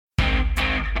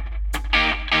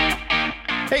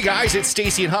Hey guys, it's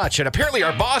Stacy and Hutch, and apparently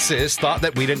our bosses thought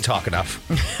that we didn't talk enough.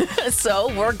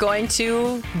 So we're going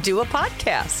to do a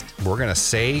podcast. We're going to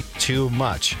say too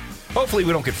much. Hopefully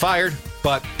we don't get fired,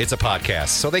 but it's a podcast,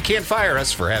 so they can't fire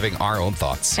us for having our own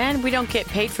thoughts. And we don't get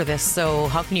paid for this, so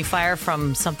how can you fire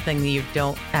from something that you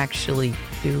don't actually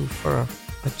do for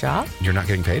a job? You're not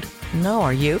getting paid? No,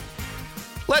 are you?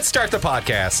 Let's start the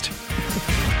podcast.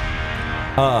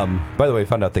 By the way, I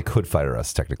found out they could fire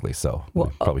us technically, so we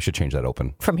probably should change that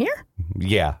open. From here?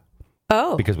 Yeah.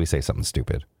 Oh. Because we say something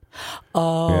stupid.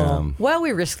 Oh. Yeah. Well,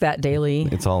 we risk that daily.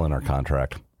 It's all in our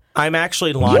contract. I'm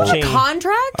actually You have launching. a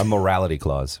contract? A morality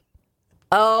clause.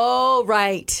 Oh,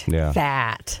 right. Yeah.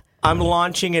 That. I'm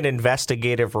launching an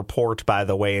investigative report, by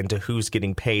the way, into who's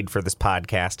getting paid for this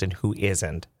podcast and who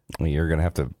isn't. You're going to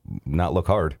have to not look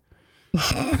hard.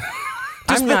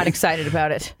 I'm not excited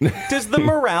about it. Does the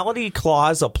morality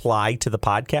clause apply to the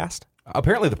podcast?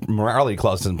 Apparently, the morality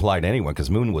clause doesn't apply to anyone because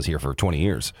Moon was here for 20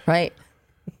 years. Right.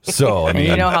 So, I And mean,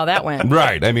 you know how that went.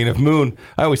 right. I mean, if Moon,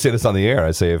 I always say this on the air.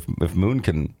 I say if Moon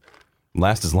can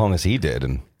last as long as he did,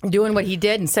 and Doing what he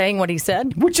did and saying what he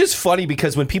said. which is funny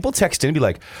because when people text in and be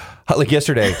like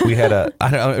yesterday we had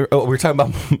we were talking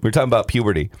about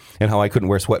puberty and how I couldn't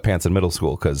wear sweatpants in middle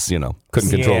school because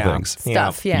couldn't control Yeah. things.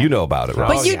 Stuff, yeah. You know about it, right?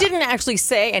 But you yeah. didn't actually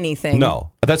say anything.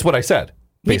 No, that's what I said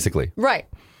basically. Right.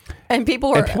 And people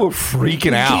were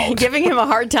Freaking out. giving him a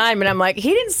hard time. And I'm like,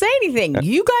 he didn't say anything.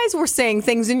 You guys were saying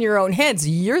things in your own heads.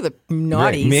 You're the naughties.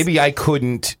 Right. Maybe I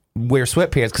couldn't wear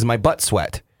sweatpants because my butt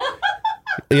sweat.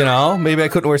 Maybe I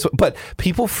couldn't wear but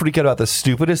people freak out about the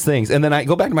stupidest things. And then I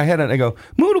go back to my head and I go,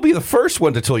 Moon will be the first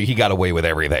one to tell you he got away with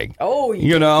everything. Oh,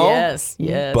 Yes.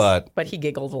 But he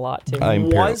giggled a lot, too.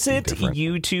 Was it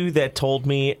you two that told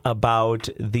me about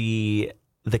the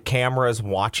cameras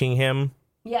watching him?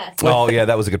 Yes. Oh, yeah,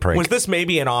 that was a good prank. Was this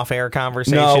maybe an off-air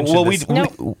conversation? No, Should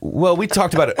well, this- we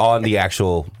talked about it on the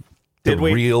actual, Did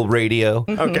we? real radio,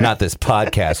 not this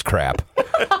podcast crap.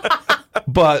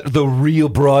 But the real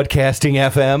broadcasting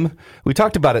FM, we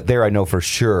talked about it there. I know for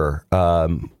sure.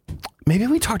 Maybe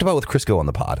we talked about it with Crisco on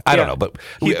the pod. I don't know, but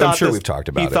I'm sure we've talked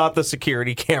about it. He thought the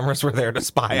security cameras were there to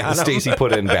spy on him. Stacy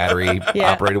put in battery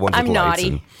Yeah, operated ones with I'm lights. naughty.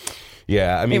 And,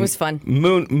 yeah, I mean, It was fun.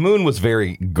 Moon was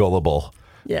very gullible,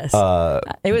 Yes.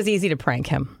 It was easy to prank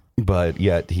him. but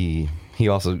yet he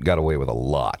also got away with a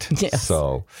lot. Yes.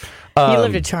 So. He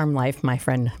lived a charmed life, my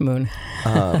friend Moon.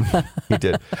 He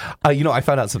did. I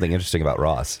found out something interesting about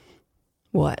Ross.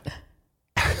 What?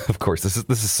 Of course, this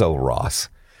is so Ross.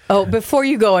 Oh, before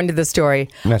you go into the story,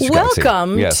 Mattress Galaxy.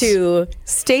 welcome Yes. to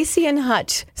Stacy and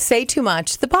Hutch Say Too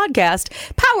Much, the podcast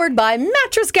powered by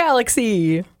Mattress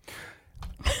Galaxy.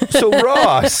 So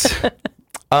Ross,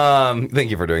 thank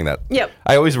you for doing that. Yep.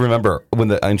 I always remember when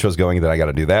the intro's going that I got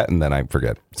to do that, and then I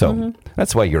forget. So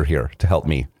that's why you're here to help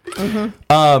me.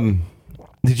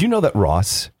 Did you know that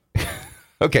Ross?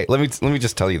 Okay, let me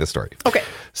just tell you the story. Okay.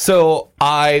 So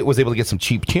I was able to get some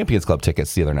cheap Champions Club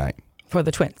tickets the other night. For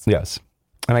the Twins. Yes.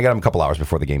 And I got them a couple hours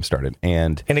before the game started.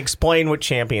 And And explain what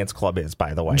Champions Club is,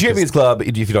 by the way. Champions Club,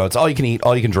 if you know, it's all you can eat,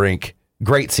 all you can drink,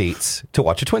 great seats to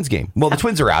watch a Twins game. Well, the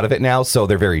Twins are out of it now, so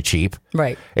they're very cheap.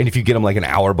 Right. And if you get them like an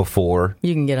hour before,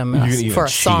 You can get them you can even for a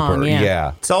song. cheaper.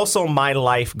 Yeah. It's also my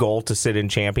life goal to sit in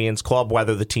Champions Club,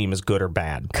 whether the team is good or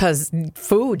bad. Because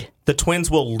food. The Twins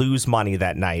will lose money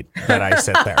that night that I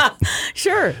sit there.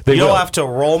 Sure. They You'll will. have to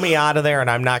roll me out of there, and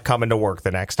I'm not coming to work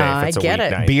the next day if it's I get a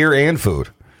it. weeknight. Beer and food.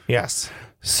 Yes.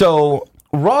 So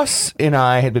Ross and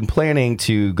I had been planning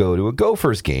to go to a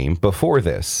Gophers game before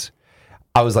this.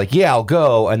 I was like, yeah, I'll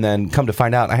go. And then come to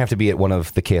find out, I have to be at one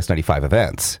of the KS95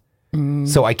 events.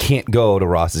 So I can't go to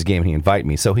Ross's game. And he invited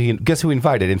me. So guess who he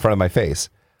invited in front of my face?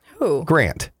 Who?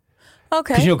 Grant.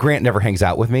 Okay. Because Grant never hangs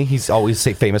out with me. He's always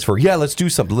famous for, let's do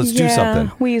something. Let's do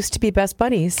something. We used to be best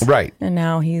buddies. Right. And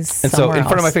now he's And so in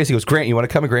front of my face, he goes, Grant, you want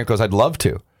to come? And Grant goes, I'd love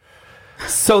to.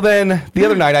 So then the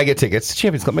other night I get tickets to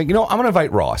Champions Club. I'm like, I'm going to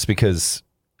invite Ross because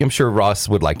I'm sure Ross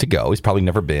would like to go. He's probably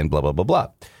never been, blah, blah, blah, blah.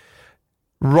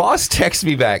 Ross texts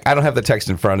me back. I don't have the text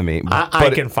in front of me. I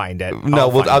can find it.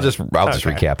 I'll just Okay.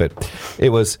 recap it. It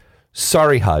was,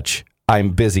 sorry, Hutch,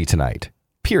 I'm busy tonight,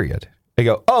 period. I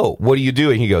go, oh, what are you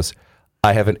doing? He goes,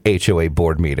 I have an HOA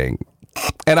board meeting.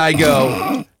 And I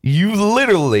go, you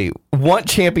literally want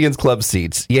Champions Club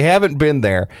seats. You haven't been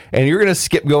there, and you're going to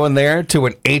skip going there to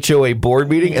an HOA board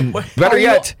meeting? And better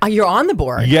yet, You're on the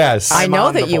board. yes. I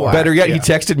know that you are. Better yet, he Yeah.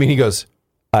 texted me and he goes,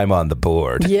 I'm on the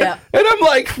board. Yeah. And I'm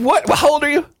like, what? How old are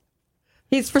you?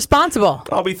 He's responsible.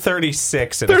 I'll be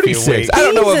 36 in a few 36. weeks. I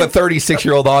don't know He's of a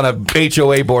 36-year-old on a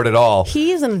HOA board at all.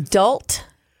 He is an adult,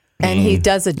 and he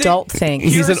does adult things.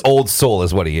 He's an old soul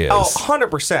is what he is. Oh,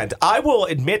 100%. I will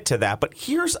admit to that, but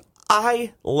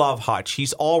I love Hutch.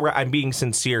 He's already. I'm being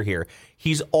sincere here.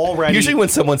 He's already. Usually, when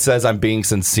someone says I'm being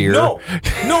sincere, no.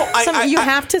 You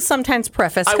have to sometimes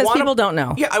preface because people don't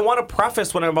know. Yeah, I want to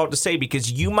preface what I'm about to say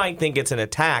because you might think it's an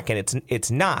attack, and it's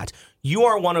not. You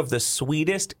are one of the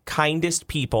sweetest, kindest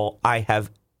people I have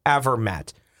ever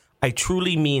met. I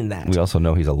truly mean that. we also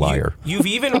know he's a liar. You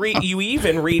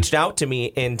even reached out to me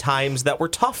in times that were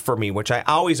tough for me, which I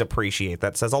always appreciate.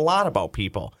 That says a lot about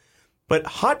people. But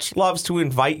Hutch loves to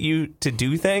invite you to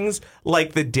do things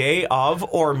like the day of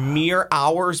or mere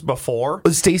hours before.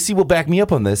 Stacy will back me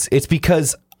up on this. It's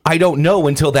because I don't know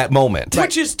until that moment.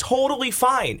 Which is totally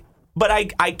fine. But I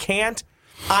can't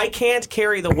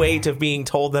carry the weight of being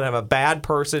told that I'm a bad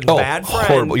person, bad friend.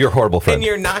 Horrible. You're a horrible friend. And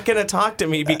you're not going to talk to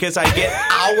me because I get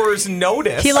hours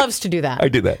notice. He loves to do that. I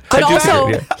do that. But I do also-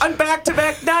 do that, yeah. On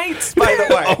back-to-back nights, by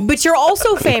the way. But you're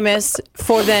also famous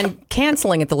for then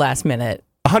canceling at the last minute.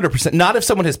 100%. Not if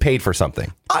someone has paid for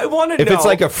something. I want to know. If it's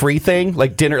like a free thing,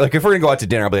 like dinner, like if we're going to go out to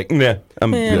dinner, I'll be like, nah,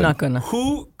 I'm good. I'm not going to.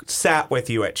 Who sat with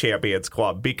you at Champions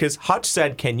Club? Because Hutch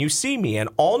said, can you see me? And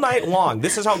all night long,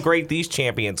 this is how great these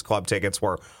Champions Club tickets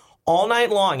were. All night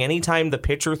long, anytime the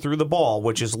pitcher threw the ball,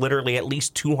 which is literally at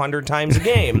least 200 times a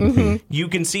game, you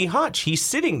can see Hutch. He's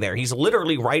sitting there. He's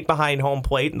literally right behind home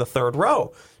plate in the third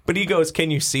row. But he goes,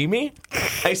 can you see me?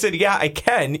 I said, yeah, I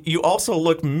can. You also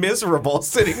look miserable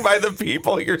sitting by the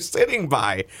people you're sitting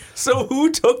by. So who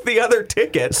took the other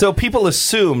ticket? So people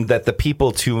assumed that the people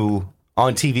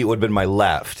on TV, it would have been my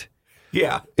left,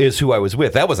 Yeah. is who I was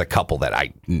with. That was a couple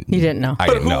that You didn't know. I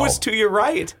But didn't who know. was to your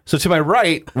right? So to my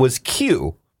right was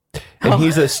Q, and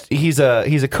he's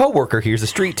a coworker. He's a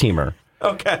street teamer.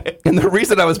 Okay. And the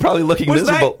reason I was probably looking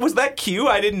miserable. Was that Q?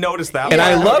 I didn't notice that. And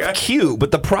I one. love Okay. Q,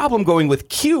 but the problem going with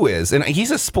Q is, and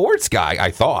he's a sports guy, I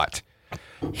thought,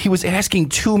 he was asking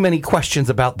too many questions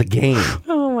about the game.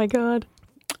 Oh, my God.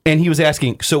 And he was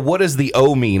asking, so what does the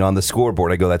O mean on the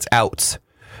scoreboard? I go, that's outs.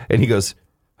 And he goes,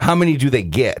 how many do they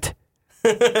get?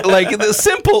 Like the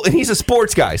simple, and he's a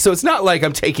sports guy. So it's not like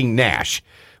I'm taking Nash.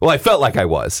 Well, I felt like I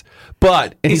was.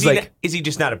 But, and he's like, is he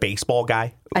just not a baseball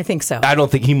guy? I think so. I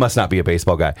don't think he must not be a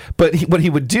baseball guy. But what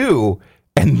he would do,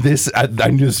 and this, I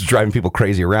knew this was driving people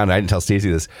crazy around. I didn't tell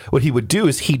Stacey this. What he would do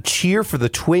is he'd cheer for the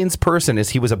Twins person as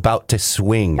he was about to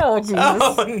swing. Oh, Jesus.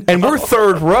 Oh, And we're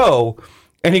third row.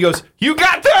 And he goes, you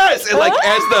got this! And like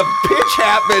as the pitch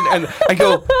happened, and I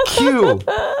go, Q.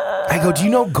 I go, do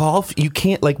you know golf? You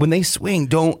can't, like when they swing,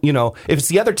 don't, if it's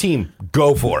the other team,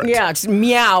 go for it. Yeah, just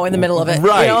meow in the middle of it.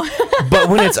 Right. You know? But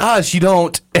when it's us, you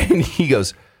don't. And he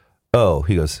goes,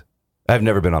 I've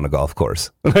never been on a golf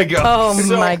course. And I go, Oh,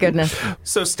 So- my goodness.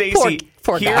 So Stacy,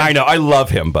 Poor guy. I know, I love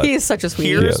him, but He's such a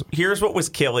sweetie. here's what was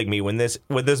killing me when this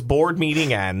board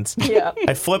meeting ends. Yeah.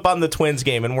 I flip on the Twins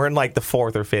game and we're in like the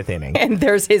 4th or 5th inning. And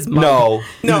there's his mom. no,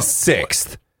 No. the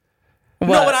sixth. No,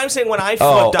 what I'm saying when I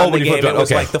flipped on the when you game, flipped on, it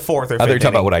was okay. like the 4th or 5th I thought you were talking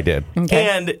inning. about what I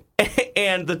did.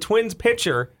 And the Twins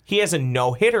pitcher, he has a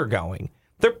no-hitter going.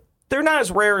 They're not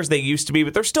as rare as they used to be,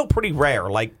 but they're still pretty rare.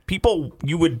 Like people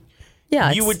you want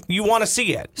to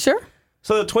see it. Sure.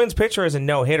 So the Twins pitcher has a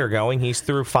no-hitter going. He's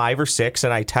through 5 or 6,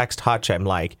 and I text Hutch. I'm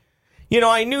like,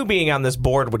 I knew being on this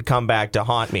board would come back to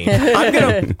haunt me.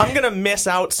 I'm gonna miss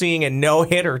out seeing a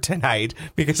no-hitter tonight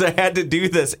because I had to do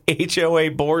this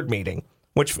HOA board meeting,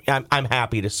 which I'm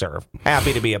happy to serve.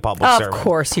 Happy to be a public servant. Of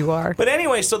course you are. But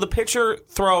anyway, so the pitcher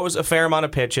throws a fair amount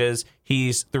of pitches.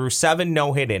 He's through 7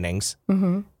 no-hit innings,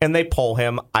 and they pull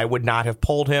him. I would not have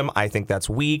pulled him. I think that's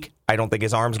weak. I don't think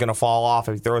his arm's going to fall off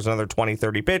if he throws another 20,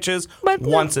 30 pitches But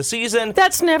once a season.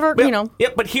 That's never, Yeah,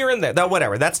 but here and there,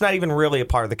 whatever. That's not even really a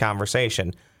part of the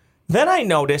conversation. Then I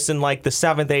notice in like the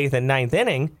 7th, 8th, and 9th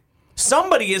inning,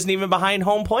 somebody isn't even behind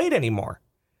home plate anymore.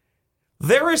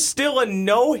 There is still a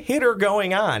no-hitter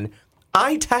going on.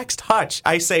 I text Hutch.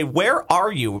 I say, where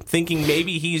are you? Thinking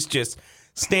maybe he's just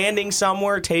standing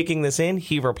somewhere taking this in.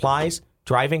 He replies,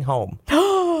 driving home.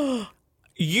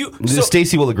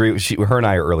 Stacy will agree. Her and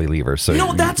I are early leavers. So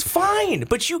No, that's fine.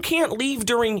 But you can't leave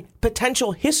during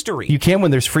potential history. you can when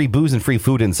there's free booze and free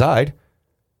food inside.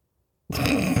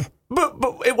 But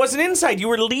it wasn't inside. You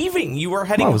were leaving. You were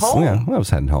heading I was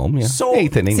heading home. Yeah. So-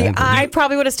 8th inning. See, 9th inning. I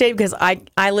probably would have stayed because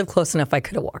I live close enough I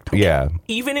could have walked. Yeah.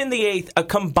 Even in the 8th, a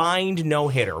combined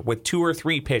no-hitter with 2 or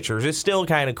 3 pitchers is still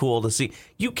kind of cool to see.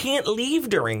 You can't leave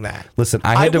during that. Listen,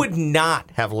 I would not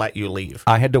have let you leave.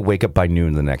 I had to wake up by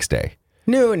noon the next day.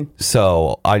 Noon.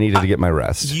 So I needed to get my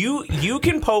rest. You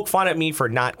can poke fun at me for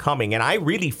not coming, and I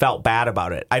really felt bad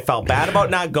about it. I felt bad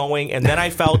about not going, and then I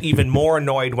felt even more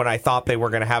annoyed when I thought they were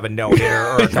going to have a no-hitter.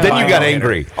 Or a Then you got combined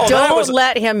angry. no-hitter. Oh, then I Don't was-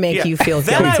 let him make yeah. you feel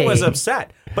Then guilty. I was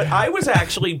upset. But I was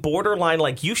actually borderline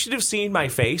like, you should have seen my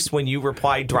face when you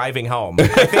replied driving home.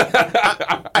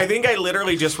 I think I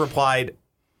literally just replied,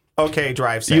 okay,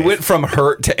 drive safe. You went from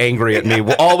hurt to angry at me,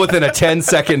 all within a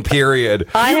 10-second period.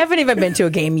 I haven't even been to a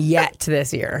game yet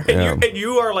this year. And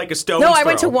you are like a stone's No, I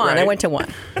went to throw, one. right? I went to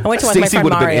one with my Stacey friend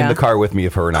would have been Maria. in the car with me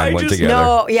if her and I I went just- together.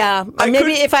 No, yeah. Maybe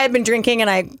couldn't- if I had been drinking and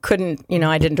I couldn't,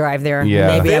 I didn't drive there, Yeah.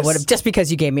 maybe I This- would have, just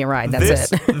because you gave me a ride.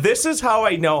 That's it. This is how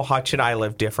I know Hutch and I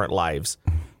live different lives.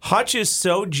 Hutch is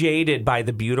so jaded by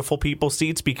the beautiful people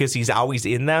seats because he's always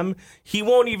in them. He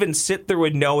won't even sit through a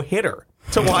no-hitter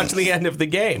to watch the end of the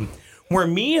game. Where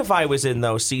me, if I was in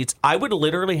those seats, I would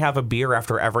literally have a beer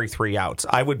after every 3 outs.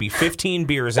 I would be 15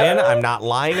 beers in. I'm not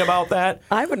lying about that.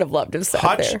 I would have loved to have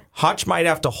sat there. Hutch might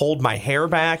have to hold my hair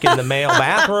back in the male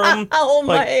bathroom. Hold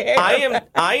my hair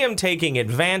I am taking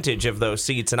advantage of those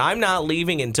seats, and I'm not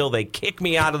leaving until they kick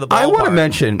me out of the ballpark. I want to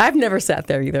mention, I've never sat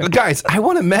there either. guys, I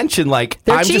want to mention, like,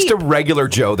 They're I'm just a cheap. regular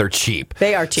Joe. They're cheap.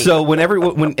 They are cheap. So when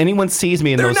anyone sees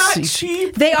me in They're those not seats,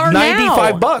 cheap. They are now.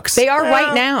 $95. They are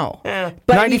right now.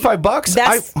 But $95.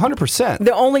 That's 100%.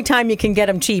 the only time you can get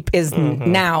them cheap is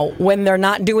now when they're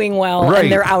not doing well Right.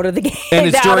 and they're out of the game. And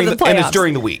it's they're out during of the and it's playoffs.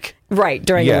 during the week. Right,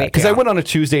 during the Yeah, week. because I went on a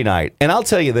Tuesday night, and I'll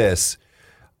tell you this.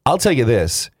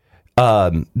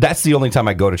 That's the only time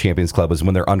I go to Champions Club is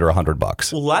when they're under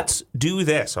 $100. Let's do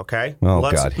this, okay? Oh,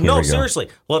 let's, God, here no, we go. seriously.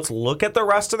 Let's look at the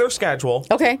rest of their schedule.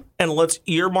 Okay. And let's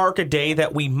earmark a day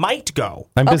that we might go.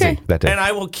 I'm busy Okay. that day. And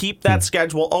I will keep that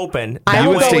schedule open. I You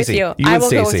will and go with Stacey. you. You I and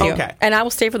will go with Stacey. you. Okay. And I will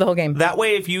stay for the whole game. That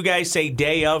way, if you guys say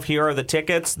day of, here are the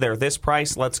tickets, they're this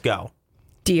price, let's go.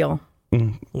 Deal.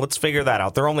 Let's figure that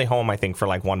out. They're only home, I think, for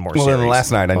like one more Well, series. then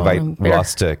last night I invite fair.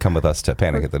 Ross to come with us to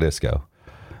Panic at the Disco.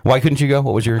 Why couldn't you go?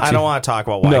 What was your? I don't want to talk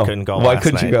about why No. I couldn't go Why last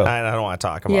couldn't you night. go? I don't want to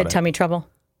talk about You had it. tummy trouble?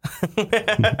 Is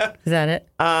that it?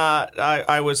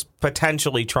 I was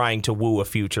potentially trying to woo a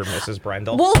future Mrs.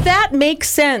 Brendel. Well, that makes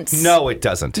sense. No, it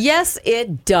doesn't. Yes,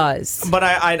 it does. But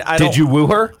I Did don't, you woo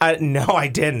her? No, I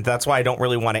didn't. That's why I don't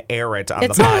really want to air it on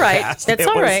It's the all podcast. right. It's It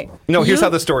all was- right. No, here's You how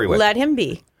the story went. Let him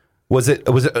be. Was it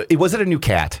a new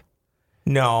cat?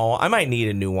 No, I might need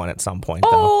a new one at some point, though.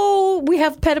 Oh, we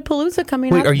have Petapalooza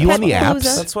coming Wait, up. are you on the Petapalooza.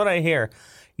 apps? That's what I hear.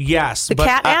 Yes. The but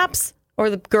cat I- apps or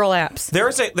the girl apps?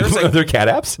 There's Are a there cat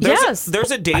apps? Yes.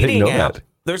 there's a didn't dating know app. that.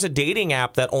 There's a dating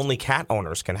app that only cat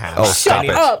owners can have. Oh, stop I need-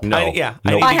 it. up. No. I need Nope.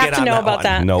 to I get have to on know about one.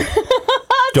 that. Nope.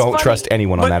 Don't funny. trust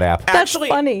anyone on that app. Actually,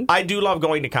 funny. I do love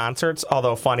going to concerts,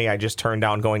 although funny, I just turned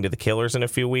down going to the Killers in a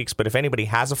few weeks. But if anybody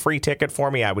has a free ticket for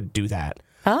me, I would do that.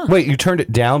 Wait, you turned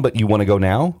it down, but you want to go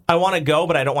now? I want to go,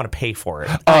 but I don't want to pay for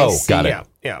it. Oh, see. got it.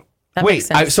 Yeah. That Wait, makes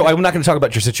sense. so I'm not going to talk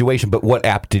about your situation, but what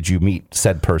app did you meet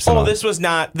said person Oh, on? this was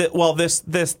not. This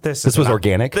was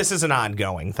organic? This is an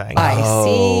ongoing thing. I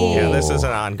see. Yeah, this is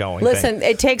an ongoing Listen,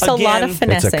 thing. it takes a lot of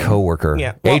Again, It's finessing. a coworker.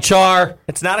 Yeah. Well- HR.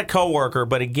 It's not a coworker,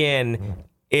 but again,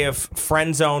 if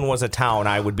Friend Zone was a town,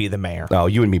 I would be the mayor. Oh,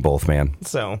 you and me both, man.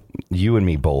 So, You and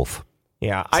me both.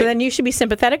 yeah. So then you should be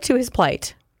sympathetic to his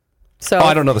plight. So Oh,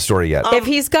 I don't know the story yet. if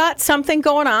he's got something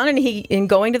going on and in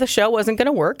going to the show wasn't going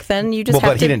to work, then you just well, have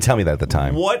but to. he didn't tell me that at the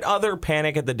time. What other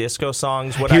Panic at the Disco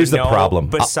songs would Here's I the know problem.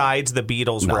 besides the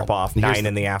Beatles ripoff, Here's 9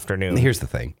 in the afternoon? Here's the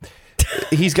thing.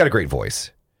 He's got a great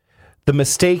voice. The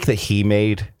mistake that he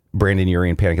made, Brandon Urie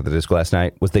and Panic at the Disco last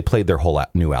night, was they played their whole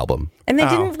new album. And they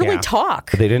didn't really yeah.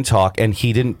 talk. They didn't talk, and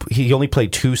he only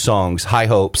played 2 songs, High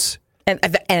Hopes, And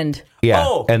at the end, yeah,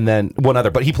 Oh. and then one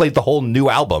other, but he played the whole new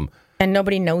album. and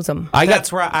nobody knows him.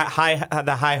 That's where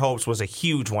the High Hopes was a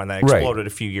huge one that Right. exploded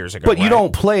a few years ago. But you right?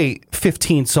 don't play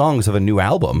 15 songs of a new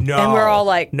album. No. And we're all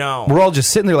like- no. We're all just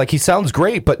sitting there like, he sounds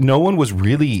great, but no one was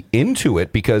really into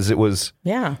it because it was,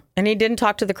 Yeah, and he didn't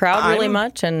talk to the crowd really I'm-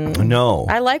 much. And no.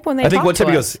 I like when they. I think talk one to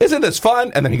time he us. goes, isn't this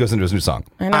fun? And then he goes into his new song.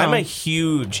 I know. I'm a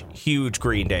huge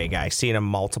Green Day guy. Seen them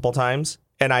multiple times.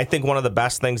 And I think one of the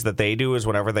best things that they do is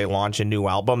whenever they launch a new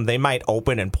album, they might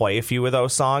open and play a few of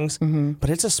those songs,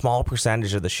 but it's a small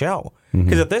percentage of the show.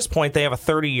 Because at this point, they have a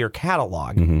 30-year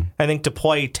catalog. I think to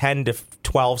play 10 to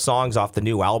 12 songs off the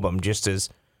new album just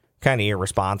is kind of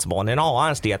irresponsible. And in all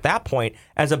honesty, at that point,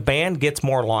 as a band gets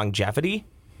more longevity,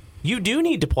 you do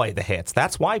need to play the hits.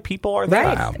 That's why people are there.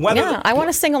 Right. Whether Yeah, I want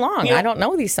to sing along. Yeah. I don't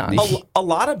know these songs. a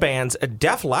lot of bands,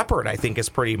 Def Leppard, I think, has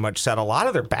pretty much said a lot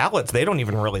of their ballads they don't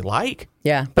even really like.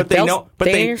 Yeah, but they know. But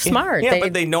they're smart. Yeah,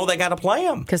 but they know they got to play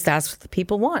them. because that's what the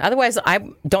people want. Otherwise, I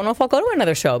don't know if I'll go to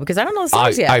another show because I don't know the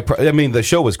songs yet. I mean, the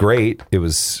show was great. It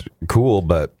was cool,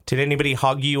 but Did anybody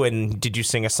hug you and did you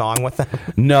sing a song with them?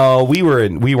 no, we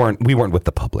weren't with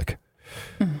the public.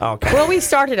 Okay. well, we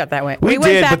started up that way. We went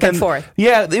did, back but then, and forth.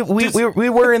 Yeah, we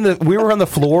were on the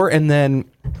floor, and then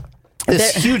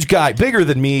This huge guy, bigger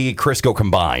than me, Crisco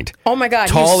combined. Oh my God.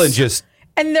 Tall and just.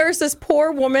 And there's this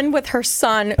poor woman with her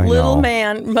son, I little know.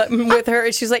 man, but with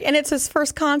her. She's like, and it's his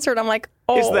first concert. I'm like,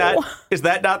 oh. Is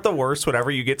that not the worst?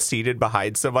 Whenever you get seated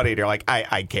behind somebody and you're like,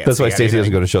 I can't. That's why see Stacey anything.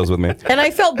 doesn't go to shows with me. And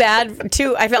I felt bad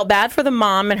too. I felt bad for the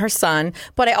mom and her son,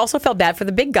 but I also felt bad for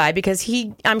the big guy because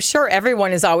I'm sure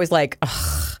everyone is always like,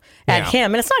 ugh, at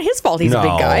him. And it's not his fault. He's a big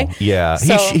guy. Yeah.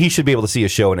 So- he should be able to see a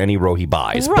show in any row he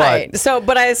buys. Right. But,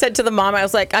 But I said to the mom, I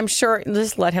was like, I'm sure,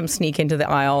 just let him sneak into the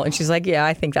aisle. And she's like, yeah,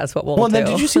 I think that's what we'll well, do. then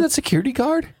did you see that security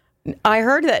guard? I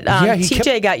heard that he TJ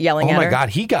kept- got yelling at her. Oh my God,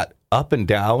 he got up and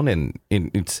down and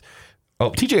it's.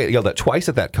 Oh, TJ yelled at twice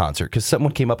at that concert because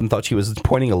someone came up and thought she was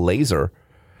pointing a laser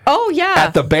Oh, yeah.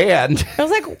 at the band. I was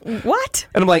like, what?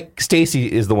 And I'm like,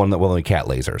 Stacy is the one that will only cat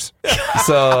lasers.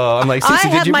 So I'm like, I Stacy,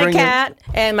 have did you my bring cat,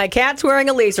 and my cat's wearing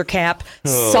a laser cap.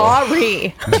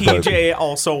 Sorry. TJ,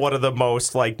 also one of the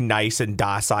most like nice and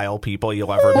docile people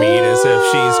you'll ever meet, as if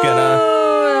she's gonna.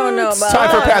 Oh, I don't know It's about time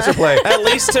for that. pass or play. At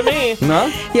least to me. No?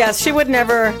 Yes, she would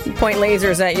never point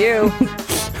lasers at you.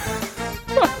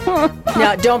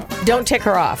 No, don't tick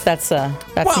her off. That's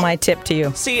my tip to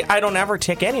you. See, I don't ever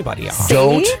tick anybody off.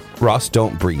 Don't, Ross,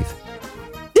 don't breathe.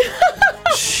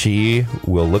 She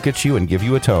will look at you and give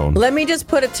you a tone. Let me just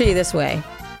put it to you this way.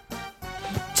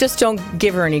 Just don't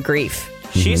give her any grief.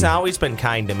 She's always been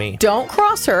kind to me. Don't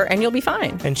cross her, and you'll be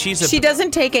fine. And she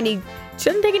doesn't take any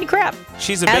crap.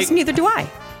 She's a As big neither do I.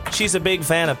 she's a big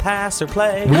fan of pass or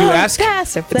play. When you ask,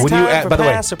 pass or play. when you time for by the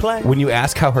way, pass or play. when you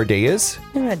ask how her day is,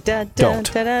 Don't.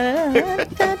 Don't.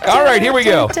 All right, here we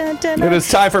go. It is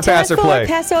time for pass or play.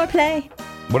 Pass or play.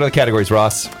 What are the categories,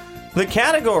 Ross? The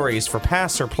categories for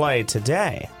pass or play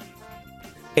today.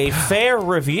 A fair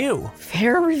review.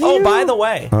 Fair review. Oh, by the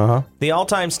way, the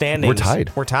all-time standings. We're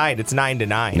tied. We're tied. It's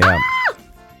 9-9. Yeah.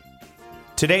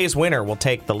 Today's winner will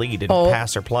take the lead in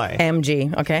pass or play.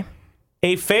 MG. Okay.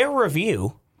 A fair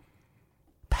review.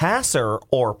 Passer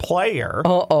or player.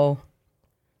 Uh-oh.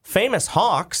 Famous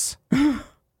Hawks.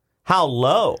 How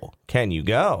low can you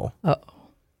go? Uh-oh.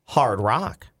 Hard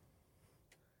rock.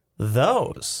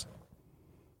 Those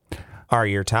are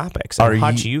your topics. And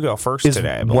Hutch, you go first Is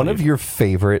today. I one believe. of your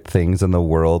favorite things in the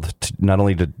world not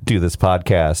only to do this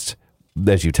podcast,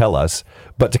 as you tell us,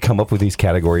 but to come up with these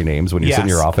category names when you sit in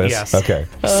your office? Yes. Okay.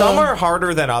 Some are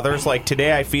harder than others. Like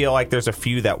today, I feel like there's a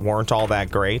few that weren't all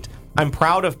that great. I'm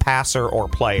proud of passer or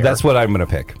player. That's what I'm going to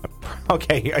pick.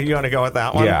 Okay, are you going to go with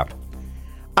that one? Yeah.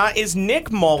 Is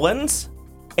Nick Mullins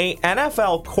a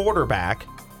NFL quarterback,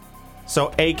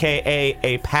 so AKA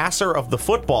a passer of the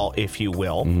football, if you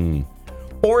will?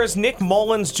 Or is Nick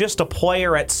Mullins just a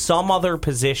player at some other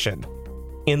position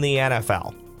in the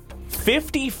NFL?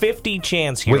 50-50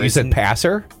 chance here. Wait, you said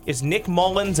passer? Is Nick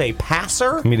Mullins a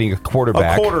passer? Meaning a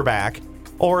quarterback. A quarterback.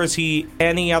 Or is he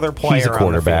any other player? He's a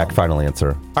quarterback. On the field? Final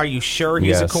answer. Are you sure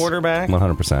he's a quarterback?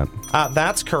 100%.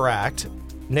 That's correct.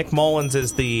 Nick Mullins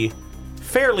is the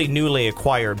fairly newly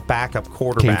acquired backup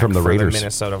quarterback Came from the for Raiders. the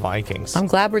Minnesota Vikings. I'm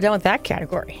glad we're done with that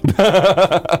category.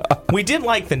 We did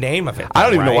like the name of it. I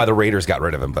don't even know right? why the Raiders got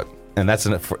rid of him, and that's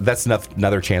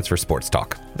another chance for sports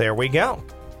talk. There we go.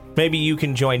 Maybe you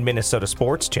can join Minnesota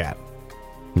Sports Chat.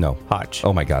 No. Hutch.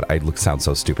 Oh my God, I sound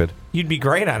so stupid. You'd be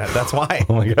great on it. That's why.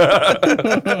 Oh my God.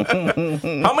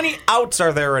 How many outs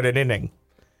are there in an inning?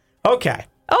 Okay.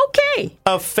 Okay.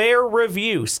 A fair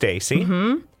review, Stacy.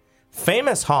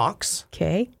 Famous Hawks.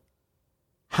 Okay.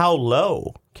 How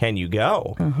low can you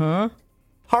go?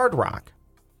 Hard rock.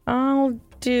 I'll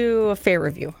do a fair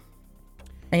review.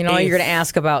 And you're going to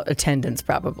ask about attendance,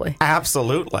 probably.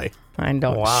 Absolutely. I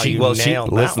don't. Wow, you nailed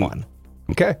that listen. one.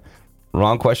 Okay.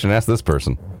 Wrong question. Ask this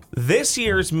person. This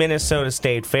year's Minnesota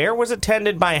State Fair was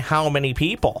attended by how many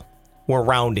people? We're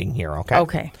rounding here, okay?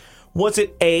 Okay. Was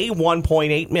it A,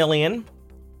 1.8 million?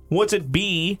 Was it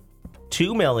B,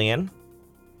 2 million?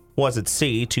 Was it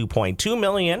C, 2.2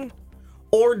 million?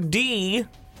 Or D,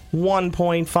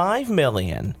 1.5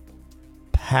 million?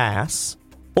 Pass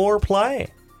or play?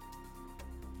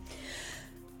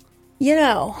 You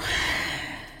know,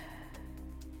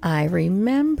 I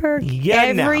remember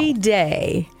every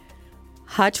day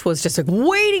Hutch was just like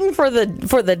waiting for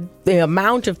the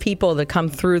amount of people that come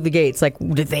through the gates. Like,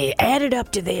 did they add it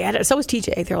up? Did they add it? So was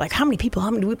TJ. They're like, how many people?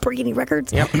 How many? Do we break any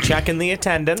records? Yep, checking the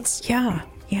attendance. Yeah.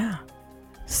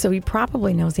 So he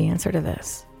probably knows the answer to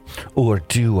this. Or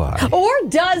do I? Or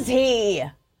does he?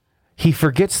 He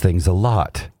forgets things a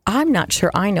lot. I'm not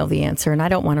sure I know the answer, and I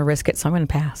don't want to risk it, so I'm going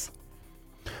to pass.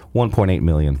 1.8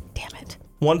 million. Damn it.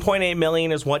 1.8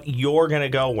 million is what you're going to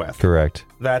go with. Correct.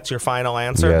 That's your final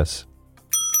answer? Yes.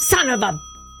 Son of a...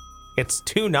 It's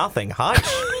 2-0, Hutch.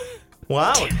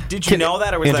 Wow. Did you know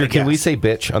that, or was Andrew, that a can we guess? say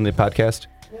bitch on the podcast?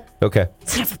 Okay.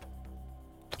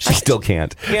 She still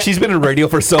can't. She's been in radio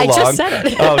for so long. I just said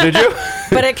it. Oh, did you?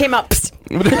 But it came up.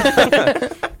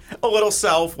 a little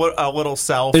self?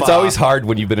 It's always hard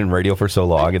when you've been in radio for so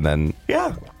long and then...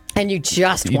 Yeah. And you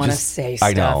just want to just- say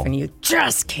I stuff, know. and you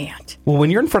just can't. Well,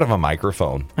 when you're in front of a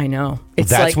microphone, I know. It's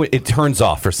that's like, when it turns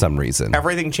off for some reason.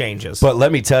 Everything changes. But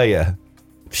let me tell you,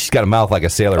 she's got a mouth like a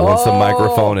sailor once the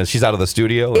microphone is... She's out of the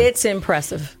studio. it's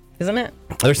impressive, isn't it?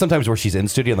 There's sometimes where she's in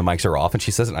studio and the mics are off and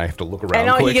she says it and I have to look around I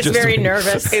know, quick he gets just to very make-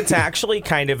 nervous. It's actually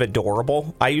kind of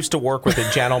adorable. I used to work with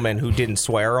a gentleman who didn't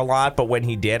swear a lot, but when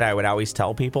he did, I would always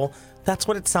tell people, that's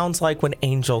what it sounds like when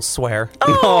angels swear.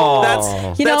 Oh.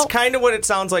 That's kind of what it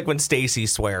sounds like when Stacy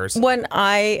swears. When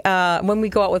we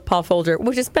go out with Paul Folger,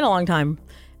 which has been a long time,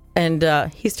 and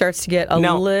he starts to get a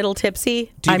Now, little tipsy.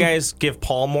 Do you guys give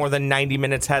Paul more than 90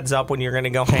 minutes heads up when you're going to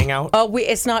go hang out? Oh, it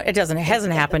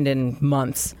hasn't happened in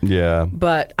months. Yeah.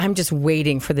 But I'm just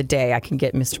waiting for the day I can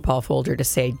get Mr. Paul Folger to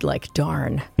say, like,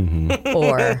 darn,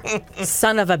 or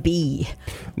son of a bee.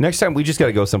 Next time, we just got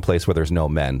to go someplace where there's no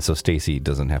men so Stacy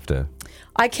doesn't have to...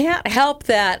 I can't help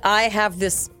that I have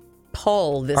this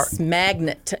pull, this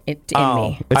magnet in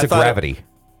me. It's I a thought gravity.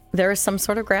 There is some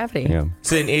sort of gravity. Yeah.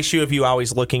 Is it an issue of you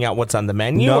always looking at what's on the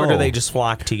menu, or do No. they just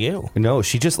flock to you? No,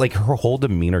 she just like her whole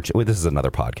demeanor. Wait, this is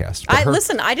another podcast. but her-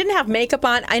 Listen, I didn't have makeup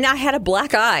on, and I had a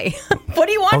black eye. What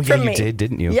do you want Oh, yeah, from me? you did,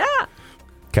 didn't you? Yeah.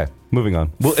 Okay, moving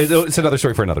on. Well, it's another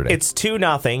story for another day. It's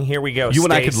 2-0. Here we go. You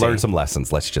and I could Stacey. learn some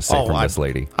lessons, let's just say, from this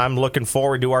lady. I'm looking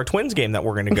forward to our Twins game that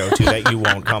we're going to go to that you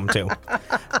won't come to.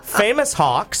 Famous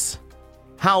Hawks.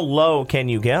 How low can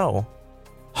you go?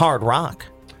 Hard Rock.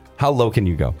 How low can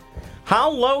you go? How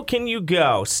low can you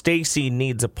go? Stacy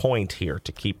needs a point here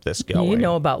to keep this going. You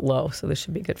know about low, so this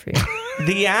should be good for you.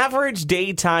 The average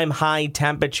daytime high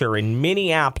temperature in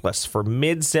Minneapolis for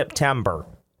mid-September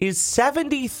is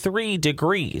 73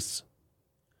 degrees.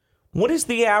 What is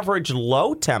the average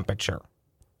low temperature?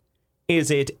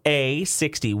 Is it A,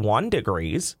 61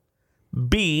 degrees,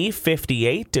 B,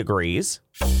 58 degrees,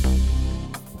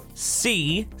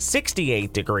 C,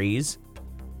 68 degrees,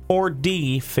 or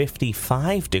D,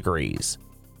 55 degrees?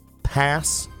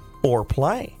 Pass or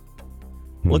play?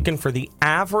 Looking for the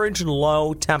average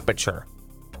low temperature.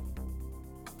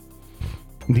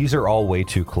 These are all way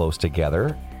too close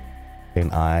together,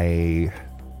 and I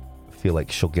feel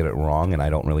like she'll get it wrong, and I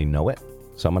don't really know it,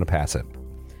 so I'm going to pass it.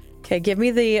 Okay, give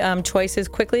me the choices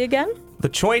quickly again. The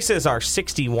choices are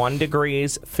 61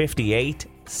 degrees, 58,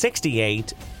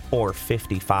 68, or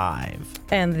 55.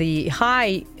 And the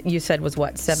high, you said, was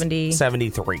what, 70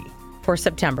 73. for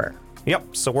September?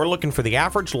 Yep, so we're looking for the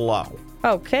average low.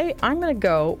 Okay, I'm going to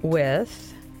go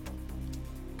with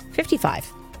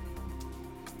 55.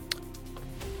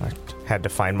 I had to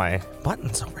find my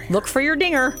buttons over here. Look for your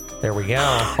dinger. There we go.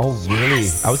 Oh, really?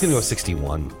 I was going to go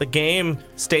 61. The game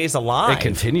stays alive. It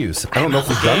continues. I don't know if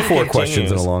we've done Game 4 questions in a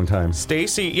continues. long time.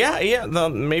 Stacy,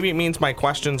 maybe it means my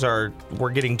questions we're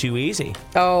getting too easy.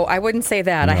 Oh, I wouldn't say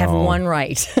that. I have No. one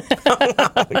right.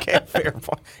 Okay, fair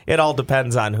point. It all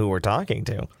depends on who we're talking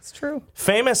to. It's true.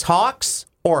 Famous Hawks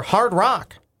or Hard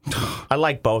Rock? I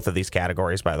like both of these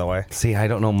categories, by the way. See, I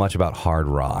don't know much about hard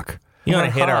rock. You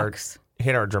want to Hawks.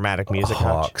 hit our dramatic music, Hutch?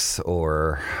 Hawks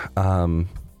or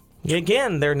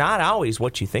Again, they're not always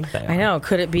what you think they are. I know.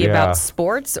 Could it be Yeah. about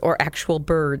sports or actual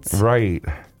birds? right.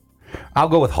 I'll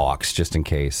go with Hawks just in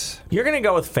case. You're going to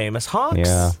go with Famous Hawks?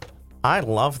 Yeah. I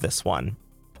love this one.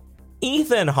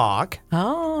 Ethan Hawke,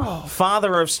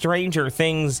 father of Stranger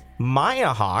Things, Maya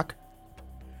Hawke,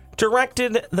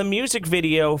 directed the music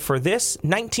video for this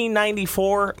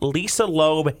 1994 Lisa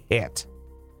Loeb hit.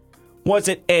 Was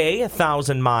it A,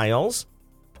 1,000 Miles,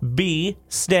 B,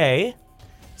 Stay,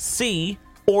 C,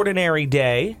 Ordinary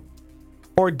Day,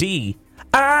 or D,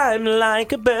 I'm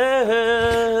Like a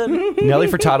Bird? Nelly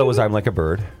Furtado was I'm Like a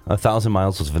Bird. 1,000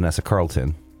 Miles was Vanessa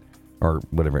Carlton. Or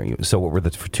whatever. So what were the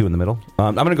 2 in the middle?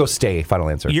 I'm going to go Stay. Final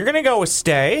answer. You're going to go with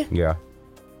Stay, Yeah.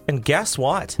 and guess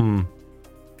what?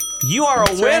 You are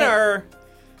That's a winner.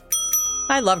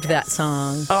 I loved that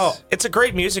song. Oh, it's a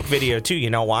great music video, too. You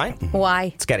know why?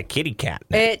 Why? It's got a kitty cat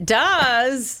in it. It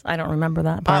does. I don't remember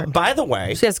that part. By the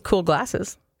way, She has cool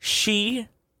glasses. she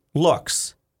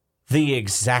looks the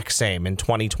exact same in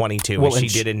 2022 Well, as she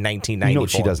and did in You 1994. know what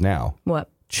she does now? What?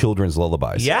 Children's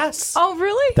lullabies. Yes. Oh,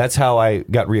 really? That's how I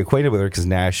got reacquainted with her because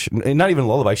Nash, and not even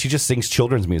lullaby, she just sings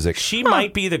children's music. She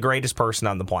might be the greatest person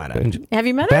on the planet. And Have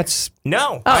you met her? that's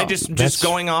No, Oh. I just That's-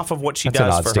 going off of what she an odd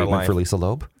does for her statement life. for Lisa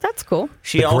Loeb. That's cool.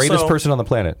 She The also, greatest person on the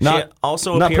planet. Not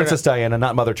also not appeared Princess Diana,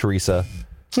 not Mother Teresa.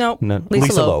 No, No,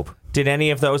 Lisa Loeb. Did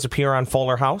any of those appear on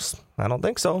Fuller House? I don't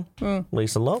think so.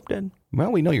 Lisa Loeb did.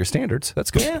 Well, we know your standards.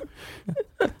 That's good.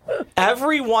 Yeah.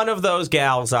 Every one of those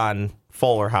gals on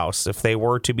Fuller House, if they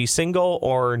were to be single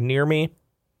or near me,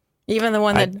 Even the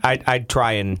one that, I'd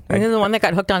try and. even the one that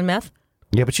got hooked on meth.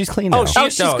 Yeah, but she's clean now.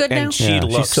 She's good now? and she Yeah,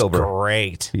 she's looks sober.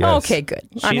 great. Yes. Oh, okay, good.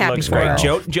 I'm She happy looks for great.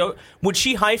 her. Joe, would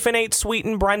she hyphenate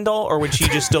Sweeten Brendel, or would she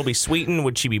just still be Sweeten?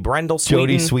 Would she be Brendel Sweeten?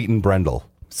 Jody Sweeten Brendel.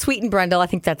 Sweet and Brendel, I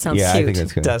think that sounds Yeah, cute. I think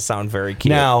that's good. Does sound very cute.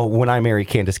 Now, when I marry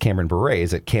Candace Cameron Bure,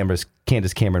 is it Candace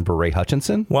Cameron Bure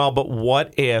Hutchinson? Well, but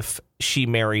what if she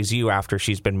marries you after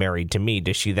she's been married to me?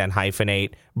 Does she then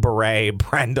hyphenate Bure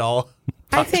Brendel?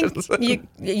 I think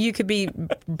you could be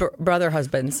brother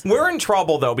husbands. We're in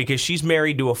trouble, though, because she's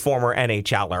married to a former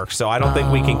NHLer, so I don't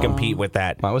think we can compete with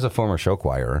that. I was a former show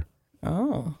choirer.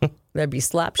 Oh, there'd be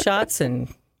slap shots and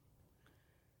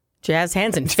jazz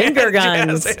hands and finger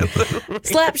guns.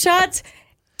 Slap shots,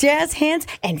 jazz hands,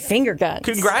 and finger guns.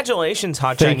 Congratulations,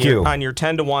 Hutch, Thank you. on your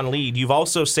 10-1 lead. You've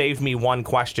also saved me one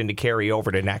question to carry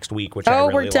over to next week, which I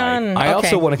really we're done. like. I Okay.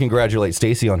 also want to congratulate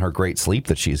Stacy on her great sleep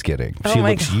that she's getting. Oh She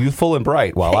my looks God. youthful and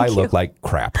bright while I Thank look you. like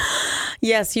crap.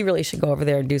 Yes, you really should go over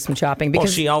there and do some shopping Well,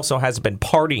 because she also has been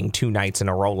partying 2 nights in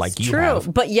a row like you true.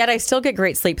 have. But yet I still get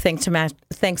great sleep thanks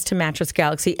to Mattress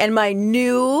Galaxy and my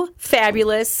new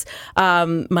fabulous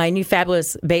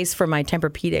base for my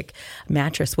Tempur-Pedic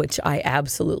mattress, which I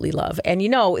absolutely love. And you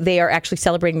know they are actually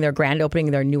celebrating their grand opening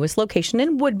of their newest location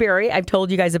in Woodbury. I've told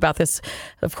you guys about this,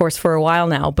 of course, for a while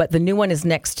now. But the new one is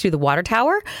next to the Water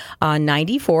Tower on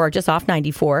 94, just off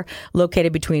 94,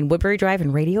 located between Woodbury Drive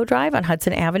and Radio Drive on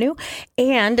Hudson Avenue.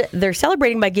 And they're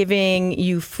celebrating by giving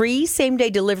you free same-day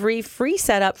delivery, free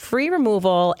setup, free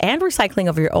removal, and recycling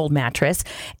of your old mattress,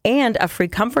 and a free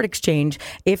comfort exchange.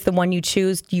 If the one you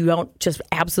choose, you don't just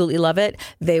absolutely love it,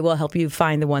 they will help you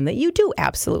find the one that you do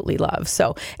absolutely love.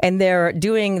 So, and they're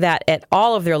doing that at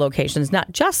all of their locations,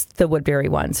 not just the Woodbury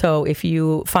one. So if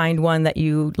you find one that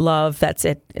you love that's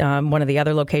at one of the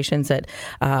other locations at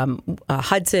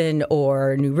Hudson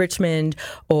or New Richmond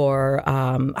or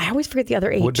I always forget the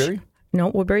other H. Woodbury? No,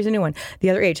 Woodbury's a new one. The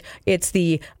other H. It's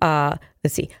the, let's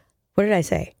see, what did I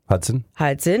say? Hudson,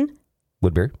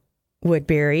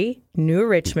 Woodbury, New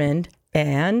Richmond,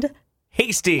 and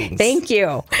Hastings. thank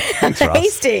you. Thanks, Ross.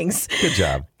 Hastings. Good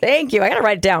job. Thank you. I got to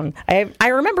write it down. I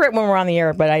remember it when we're on the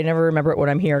air, but I never remember it when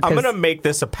I'm here. I'm 'cause going to make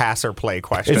this a passer play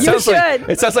question. It sounds should.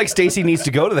 It sounds like Stacy needs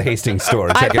to go to the Hastings store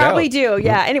and I check it out. probably do.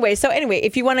 Yeah. Anyway,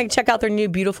 if you want to check out their new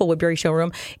beautiful Woodbury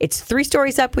showroom, it's 3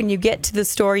 stories up. When you get to the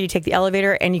store, you take the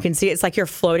elevator and you can see it's like you're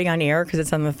floating on air because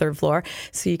it's on the 3rd floor.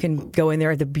 So you can go in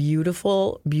there. The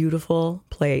beautiful, beautiful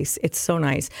place. It's so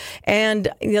nice.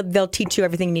 And they'll teach you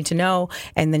everything you need to know.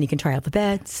 And then you can try out the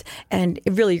beds. And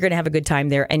really, you're going to have a good time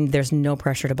there. And there's no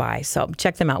pressure to buy. So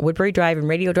check them out. Woodbury Drive and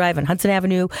Radio Drive on Hudson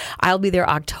Avenue. I'll be there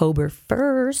October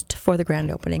 1st for the grand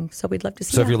opening. So we'd love to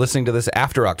see So if that. you're listening to this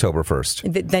after October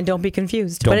 1st, Then don't be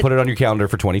confused. don't put it on your calendar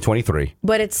for 2023.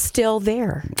 But it's still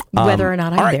there, whether or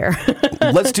not I'm all right.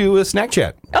 there. Let's do a snack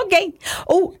chat. Okay.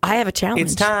 Oh, I have a challenge.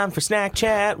 It's time for snack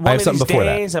chat. One I have of something these before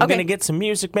that. days, I'm Okay. going to get some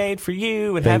music made for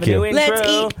you and Thank have a new you. intro. Let's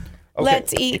eat.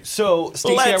 Let's eat. So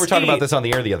Stacy and I Let's were talking eat. about this on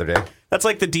the air the other day. That's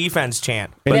like the defense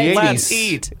chant. In But the let's 80s,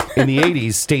 eat. in the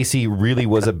 80s, Stacy really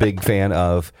was a big fan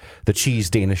of the cheese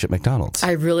Danish at McDonald's.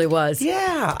 I really was.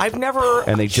 Yeah, I've never.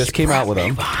 And they just came out with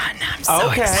them. I'm so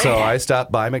Okay. excited. So I stopped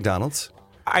by McDonald's.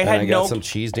 I and had I got no. some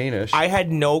cheese Danish. I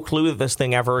had no clue that this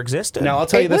thing ever existed. Now I'll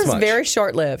tell you It this was much. very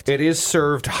short-lived. It is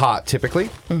served hot typically.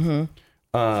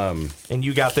 and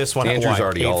you got this one Andrew's at what,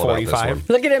 already all about this 8:45? one.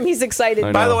 Look at him. He's excited.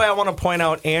 I By know. the way, I want to point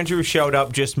out Andrew showed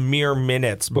up just mere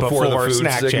minutes before, the food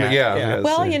snack segment. chat. Yeah.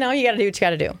 Well, you know, you got to do what you got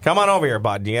to do. Come on over here,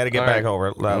 bud. You got to get All back right.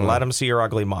 over. Let him see your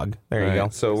ugly mug. There you All go.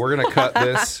 right, so we're gonna cut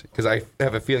this because I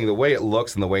have a feeling the way it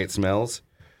looks and the way it smells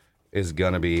is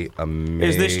gonna be amazing.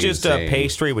 Is this just a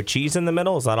pastry with cheese in the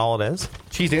middle? Is that all it is?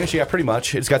 cheese Danish? Yeah, pretty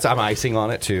much. It's got some icing on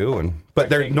it too, but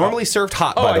they're normally served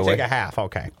hot. Oh, by I the way, take a half.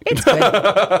 Okay. It's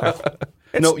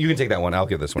good. no, you can take that one. I'll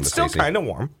give this one It's to still Stacey. kind of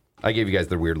warm. I gave you guys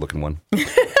the weird looking one.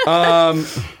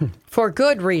 For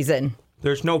good reason.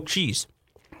 There's no cheese.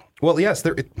 Well, yes,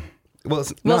 there. Well,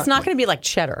 it's Well, it's not going to be like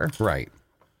cheddar. right.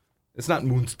 It's not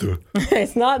Munster.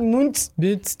 It's not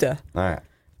Munster. All right,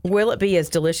 Will it be as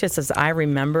delicious as I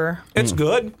remember? It's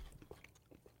good.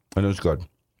 I know it's good.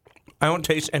 I don't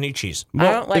taste any chease.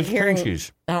 I don't like it's cream hearing.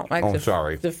 cheese. I don't like Oh,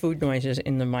 sorry. the food noises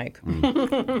in the mic.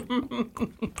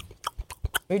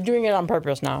 You're doing it on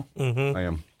purpose now. I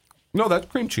am. No, that's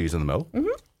cream cheese in the middle.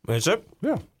 Is it?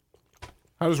 Yeah.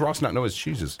 How does Ross not know his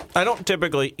cheeses? I don't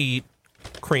typically eat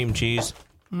cream cheese.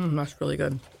 That's really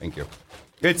good. Thank you.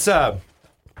 It's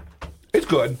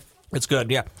good. It's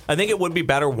good, yeah. I think it would be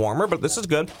better warmer, but this is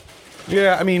good.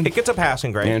 Yeah, I mean, It gets a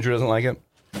passing grade. Andrew doesn't like it.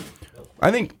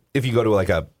 I think if you go to like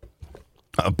a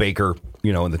baker,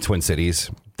 in the Twin Cities,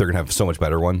 they're going to have so much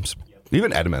better ones.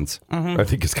 Even Edmonds, I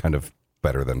think is kind of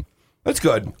better than. It's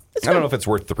good. I don't know if it's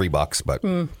worth $3,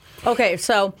 but. Okay,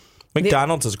 so.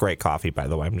 McDonald's is great coffee, by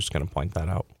the way. I'm just going to point that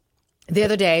out. The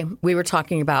other day, we were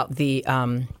talking about the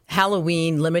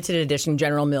Halloween limited edition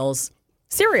General Mills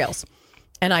cereals.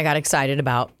 And I got excited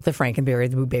about the Frankenberry,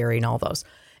 the Blueberry, and all those.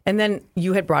 And then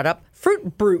you had brought up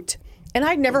Fruit Brute. And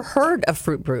I'd never heard of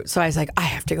Fruit Brute. So I was like, I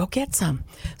have to go get some.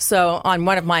 So on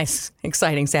one of my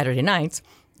exciting Saturday nights,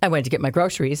 I went to get my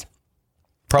groceries.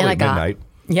 Probably midnight.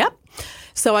 Yep.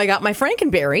 So I got my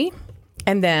Frankenberry.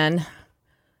 And then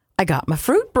I got my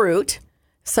Fruit Brute.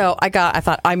 So I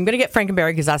thought, I'm going to get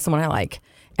Frankenberry because that's the one I like.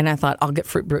 And I thought, I'll get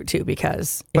Fruit Brute too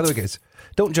because. By the way, guys,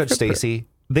 don't judge Stacy.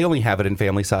 They only have it in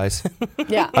family size.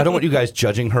 Yeah. I don't want you guys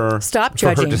judging her. Stop for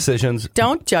judging. her decisions.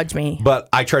 Don't judge me. But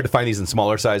I tried to find these in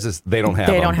smaller sizes. They don't have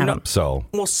them. They don't have them. So.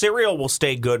 Well, cereal will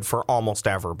stay good for almost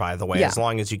ever, by the way, Yeah. as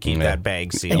long as you keep that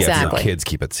bag sealed. Exactly. Yeah, your kids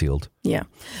keep it sealed. Yeah.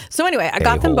 So anyway, I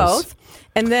got them A-holes. both.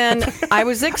 And then I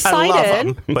was I excited.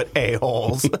 love them, but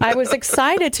a-holes. I was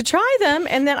excited to try them.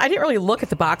 And then I didn't really look at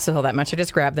the boxes all that much. I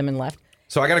just grabbed them and left.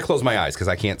 So I got to close my eyes because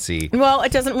I can't see. Well,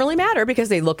 it doesn't really matter because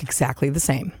they look exactly the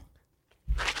same.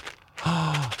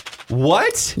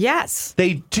 What? Yes.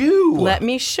 They do. Let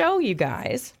me show you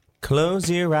guys. Close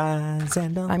your eyes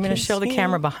and I'm going to show the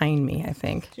camera behind me, I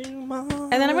think. And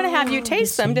then I'm going to have you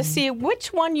taste them to see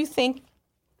which one you think.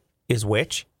 Is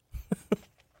which?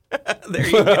 There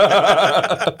you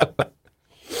go.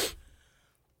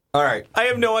 All right. I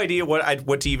have no idea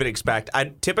what to even expect.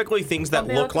 Typically things that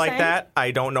they look look the like same? that,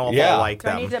 I don't know if Yeah. I like Do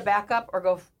I them. need to back up or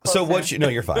go So closer? no,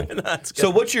 you're fine. So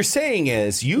what you're saying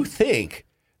is you think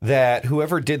that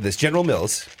whoever did this, General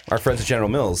Mills, our friends at General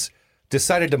Mills,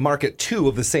 decided to market two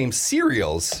of the same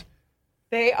cereals.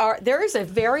 There is a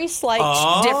very slight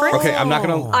difference. Okay, I'm not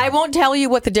going to. I won't tell you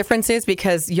what the difference is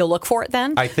because you'll look for it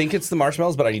then. I think it's the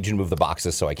marshmallows, but I need you to move the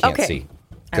boxes so I can't Okay. see.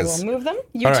 I will move them.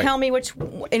 You All right. tell me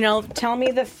tell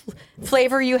me the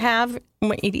flavor you have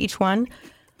each one.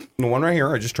 The one right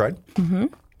here, I just tried.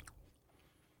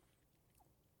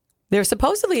 They're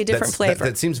supposedly a different flavor.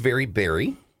 That seems very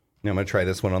berry. Now I'm going to try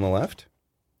this one on the left.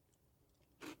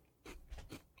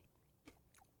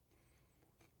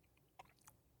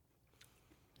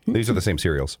 These are the same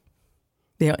cereals.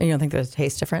 You don't think there's a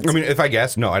taste difference? I mean, if I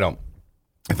guess, no, I don't.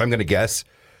 If I'm going to guess,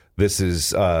 this is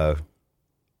the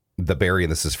berry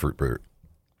and this is Fruit Brute.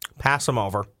 Pass them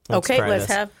over. Okay, try let's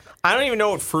this. have. I don't even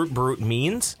know what Fruit Brute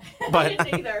means,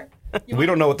 but Either. We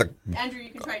don't know what the. Andrew, you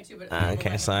can try it too, but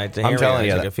okay. So I'm telling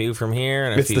you take that- a few from here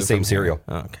and a It's few the same from here. cereal.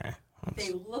 Okay.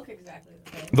 they look exactly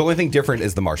the same. The only thing different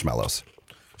is the marshmallows,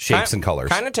 shapes and colors.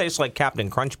 Kind of tastes like Captain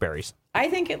Crunch berries. I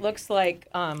think it looks like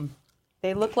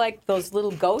they look like those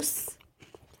little ghosts.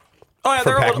 Oh yeah, For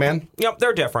they're a little- Pac-Man? Yep,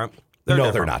 they're different.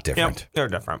 No, they're not different. Yep, they're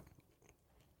different.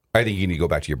 I think you need to go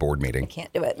back to your board meeting.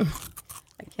 Can't do it.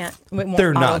 I can't. It won't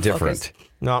They're not autofocus. different.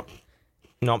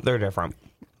 No, they're different.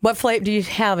 What flavor? Do you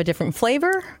have a different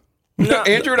flavor? No,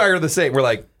 Andrew and I are the same. We're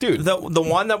like, dude. the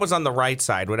one that was on the right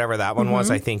side, whatever that one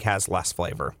was, I think has less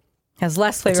flavor. Has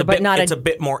less flavor, It's a but bit, not it's a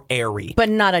bit more airy. but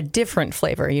not a different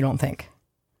flavor. You don't think?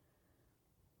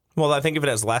 Well, I think if it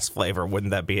has less flavor,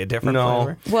 wouldn't that be a different no,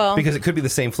 flavor? Well- because it could be the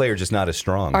same flavor, just not as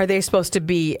strong. Are they supposed to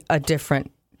be a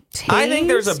different taste? I think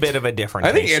there's a bit of a different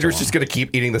I think taste to Andrew's them. just going to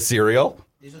keep eating the cereal.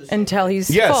 until he's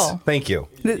Yes, full. thank you.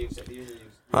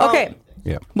 Okay.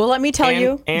 Yeah. Well, let me tell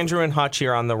you. Andrew and Hutch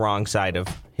are on the wrong side of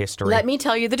history. Let me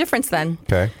tell you the difference then.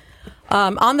 Okay.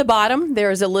 On the bottom,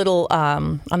 there's a little.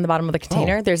 On the bottom of the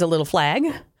container, there's a little flag.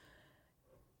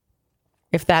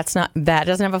 If that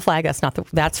doesn't have a flag,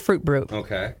 that's Fruit Brute.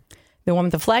 Okay. The one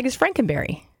with the flag is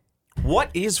Frankenberry.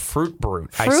 What is Fruit Brute?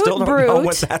 I Fruit still don't know Brute-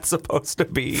 what that's supposed to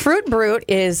be. Fruit Brute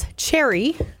is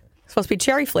cherry, supposed to be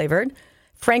cherry flavored.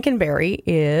 Frankenberry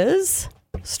is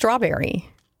strawberry.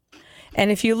 And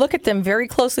if you look at them very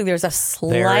closely, there's a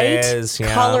slight is,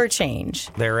 yeah. color change.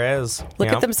 There is. Look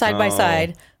Yep. at them side by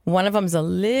side. One of them's a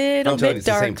little I'm telling you, bit it's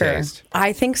the same darker. taste.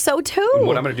 I think so too.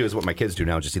 What I'm going to do is what my kids do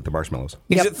now, just eat the marshmallows.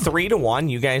 Is Yep. it 3-1?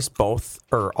 You guys both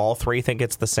or all three think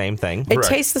it's the same thing? It Correct.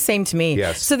 tastes the same to me.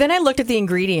 Yes. So then I looked at the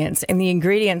ingredients, and the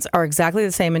ingredients are exactly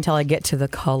the same until I get to the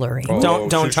coloring. Don't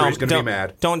tell me. Sister is gonna be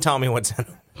mad. Don't tell me what's in it.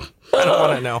 I don't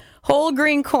want to know. Whole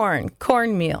green corn,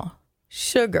 cornmeal,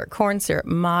 sugar, corn syrup,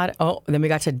 then we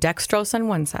got to dextrose on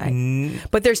one side.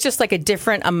 But there's just like a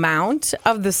different amount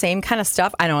of the same kind of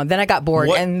stuff. I don't know. Then I got bored,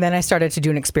 What- and then I started to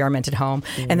do an experiment at home,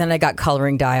 and then I got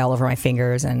coloring dye all over my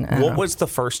fingers. And I don't What know. was the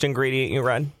first ingredient you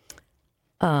read?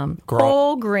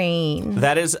 Whole grain.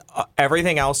 That is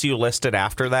everything else you listed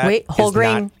after that. Wait, whole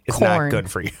grain is corn. not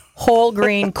good for you. Whole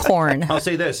grain corn. I'll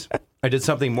say this. I did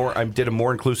something more. I did a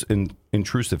more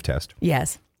intrusive test.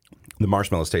 Yes. The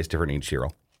marshmallows taste different in each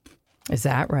cereal. Is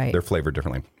that right? They're flavored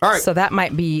differently. All right. So that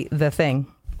might be the thing.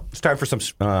 It's time for some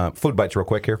food bites real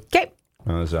quick here. Okay.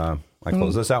 As I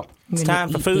close this out. It's time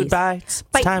for food bites.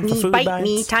 It's time for food bite bites.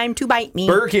 me, time to bite me.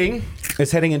 Burger King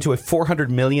is heading into a $400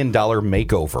 million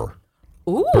makeover.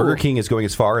 Ooh. Burger King is going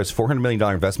as far as $400 million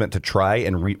investment to try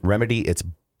and remedy its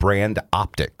brand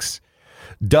optics.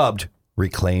 Dubbed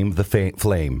Reclaim the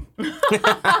Flame.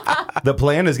 The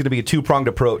plan is going to be a two-pronged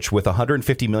approach with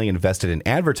 $150 million invested in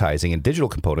advertising and digital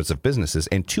components of businesses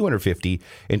and $250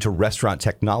 into restaurant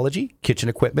technology, kitchen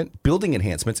equipment, building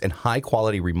enhancements, and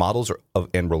high-quality remodels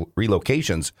and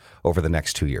relocations over the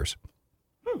next 2 years.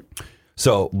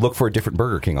 So look for a different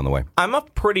Burger King on the way. I'm a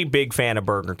pretty big fan of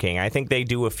Burger King. I think they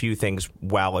do a few things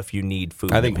well if you need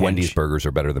food. I think Wendy's burgers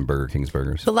are better than Burger King's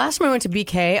burgers. The last time I went to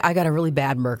BK, I got a really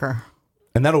bad burger.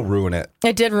 And that'll ruin it.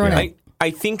 It did ruin it. I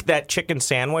think that chicken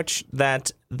sandwich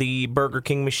that the Burger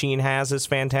King machine has is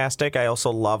fantastic. I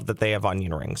also love that they have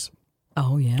onion rings.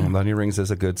 Oh, yeah. Onion rings is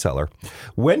a good seller.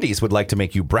 Wendy's would like to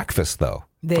make you breakfast, though.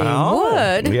 They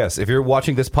would. Yes, if you're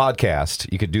watching this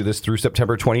podcast, you could do this through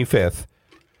September 25th.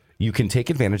 You can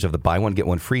take advantage of the buy one, get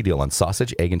one free deal on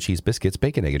sausage, egg, and cheese biscuits,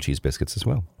 bacon, egg, and cheese biscuits as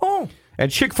well. Oh.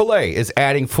 And Chick-fil-A is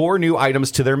adding 4 new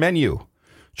items to their menu.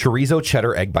 Chorizo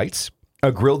cheddar egg bites,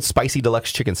 a grilled spicy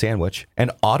deluxe chicken sandwich, an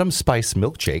autumn spice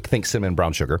milkshake, think cinnamon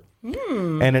brown sugar,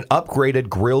 and an upgraded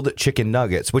grilled chicken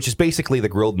nuggets, which is basically the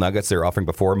grilled nuggets they were offering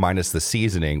before minus the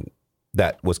seasoning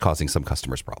that was causing some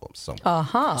customers problems. So,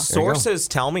 Sources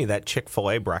tell me that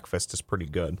Chick-fil-A breakfast is pretty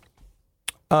good.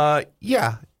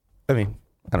 yeah. I mean,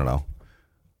 I don't know.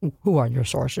 Who are your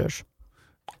sources?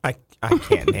 I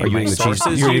can't name Are you my eating the cheese?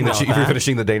 sources. You're, You eating the know cheese, you're that.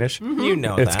 finishing the Danish? You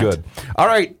know It's that. good. All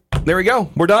right. There we go.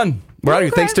 We're done. We're out of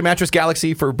here. Thanks to Mattress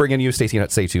Galaxy for bringing you Stacey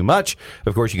Not Say Too Much.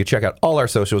 Of course, you can check out all our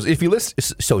socials. If you listen,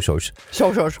 socials.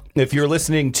 If you're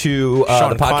listening to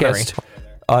Sean the podcast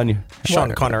on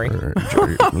Sean Connery.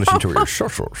 listen to your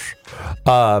socials.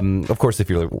 Of course, if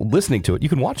you're listening to it, you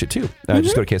can watch it too.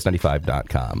 Just go to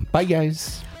KS95.com. Bye,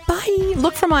 guys. Bye.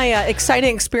 Look for my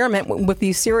exciting experiment with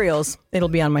these cereals. It'll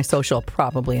be on my social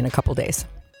probably in a couple days.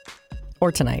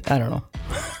 Or tonight. I don't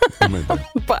know.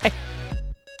 Bye.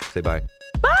 Say bye.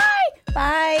 Bye.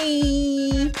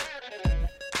 Bye.